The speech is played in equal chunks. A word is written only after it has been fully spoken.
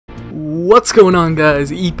What's going on, guys?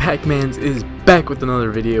 ePacMans is back with another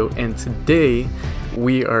video, and today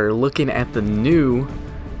we are looking at the new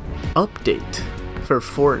update for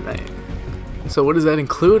Fortnite. So what does that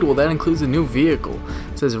include? Well, that includes a new vehicle.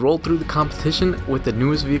 It says roll through the competition with the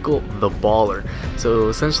newest vehicle, the Baller. So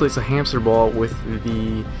essentially it's a hamster ball with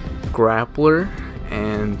the grappler,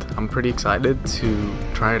 and I'm pretty excited to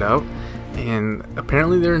try it out. And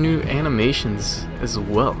apparently there are new animations as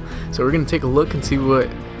well. So we're gonna take a look and see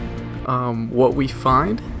what we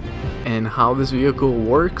find and how this vehicle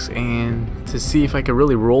works, and to see if I can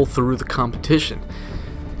really roll through the competition.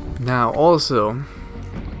 Now also,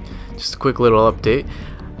 just a quick little update,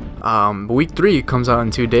 week 3 comes out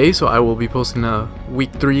in 2 days, so I will be posting a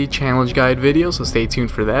week 3 challenge guide video, so stay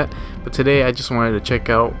tuned for that. But today I just wanted to check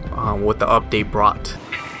out what the update brought.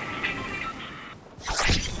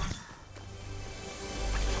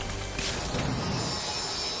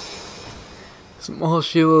 Small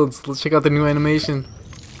shields. Let's check out the new animation.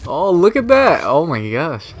 Oh, look at that. Oh my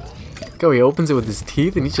gosh. Look how he opens it with his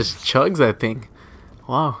teeth and he just chugs that thing.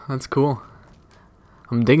 Wow, that's cool.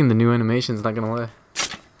 I'm digging the new animations, not gonna lie.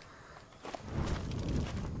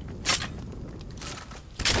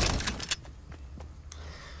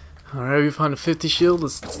 Alright, we found a 50 shield.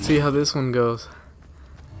 Let's see how this one goes.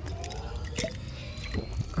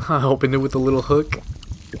 I opened it with a little hook.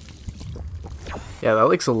 Yeah, that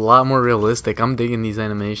looks a lot more realistic. I'm digging these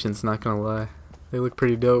animations, not gonna lie. They look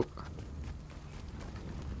pretty dope.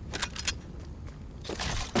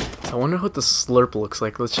 So I wonder what the slurp looks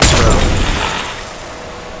like. Let's check it out.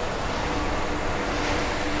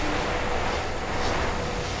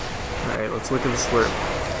 Alright, let's look at the slurp.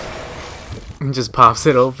 It just pops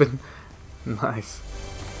it open. Nice.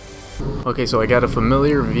 Okay, so I got a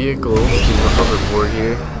familiar vehicle, which is the hoverboard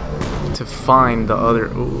here, to find the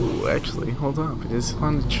other. Oh, actually, hold up. I just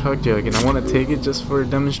found the chug jug, and I want to take it just for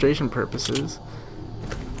demonstration purposes.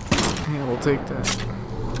 Yeah, we'll take that.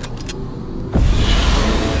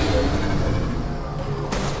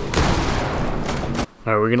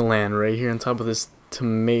 Alright, we're gonna land right here on top of this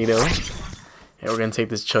tomato. And we're gonna take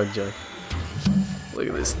this chug jug. Look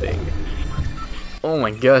at this thing. Oh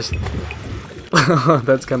my gosh.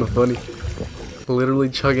 That's kind of funny. Literally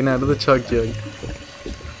chugging out of the chug jug.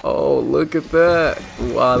 Oh, look at that.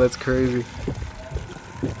 Wow, that's crazy.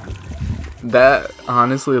 That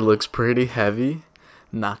honestly looks pretty heavy,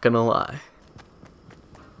 not gonna lie.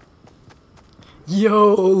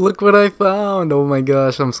 Yo, look what I found. Oh my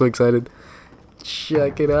gosh, I'm so excited.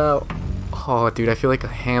 Check it out. Oh, dude, I feel like a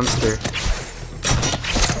hamster.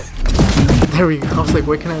 There we go. I was like,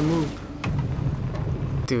 where can I move?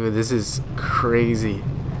 Dude, this is crazy.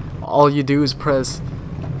 All you do is press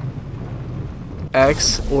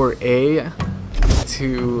X or A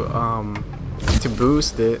to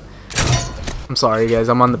boost it. I'm sorry guys,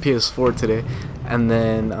 I'm on the PS4 today. And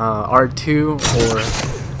then R2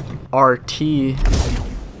 or RT,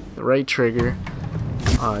 the right trigger,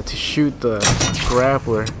 to shoot the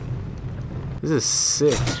grappler. This is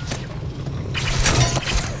sick.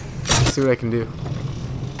 Let's see what I can do.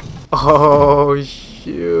 Oh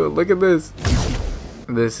shoot, look at this.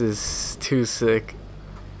 This is too sick.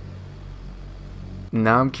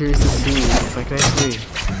 Now I'm curious to see if I can actually,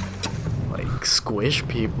 like, squish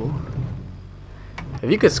people. If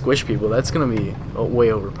you could squish people, that's gonna be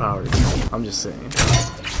way overpowered. I'm just saying.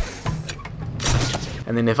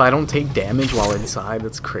 And then if I don't take damage while inside,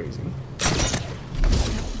 that's crazy.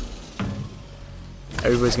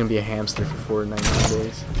 Everybody's gonna be a hamster for Fortnite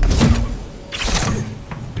nowadays.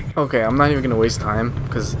 Okay, I'm not even gonna waste time,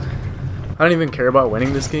 because I don't even care about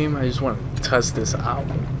winning this game. I just want to test this out.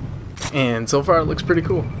 And so far it looks pretty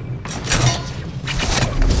cool.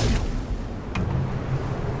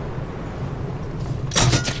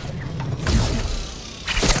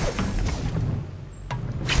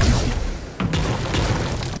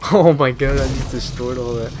 Oh my god, I just destroyed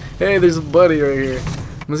all that. Hey, there's a buddy right here.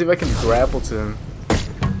 I'm gonna see if I can grapple to him.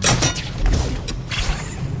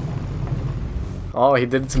 Oh, he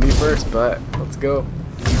did it to me first, but let's go.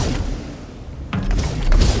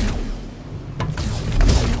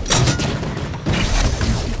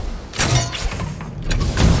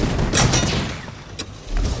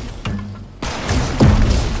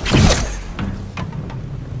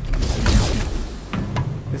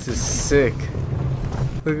 This is sick.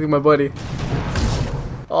 Look at my buddy.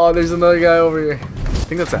 Oh, there's another guy over here. I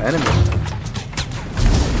think that's an enemy.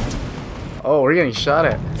 Oh, we're getting shot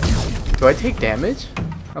at. Do I take damage?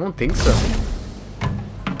 I don't think so.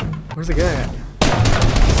 Where's the guy at?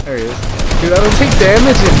 There he is. Dude, I don't take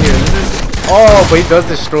damage in here. This is... Oh, but he does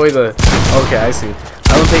destroy the... Okay, I see.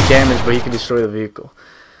 I don't take damage, but he can destroy the vehicle.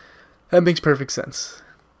 That makes perfect sense.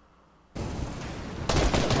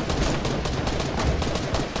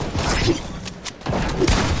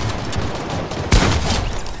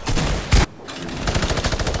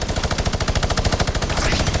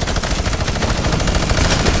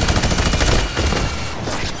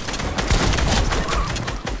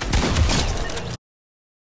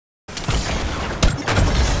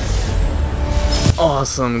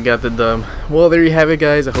 Awesome, got the dub. Well, there you have it,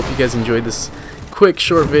 guys. I hope you guys enjoyed this quick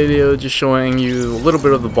short video just showing you a little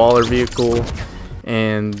bit of the baller vehicle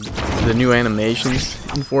and the new animations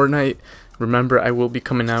in Fortnite. Remember, I will be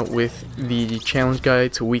coming out with the challenge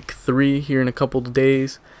guide to week 3 here in a couple of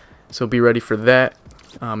days, so be ready for that.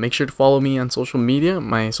 Make sure to follow me on social media.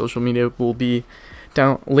 My social media will be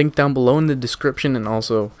linked down below in the description and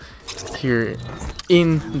also here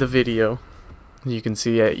in the video. You can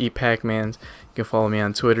see at ePacMans. You can follow me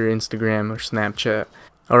on Twitter, Instagram, or Snapchat.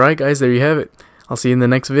 Alright guys, there you have it. I'll see you in the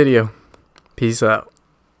next video. Peace out.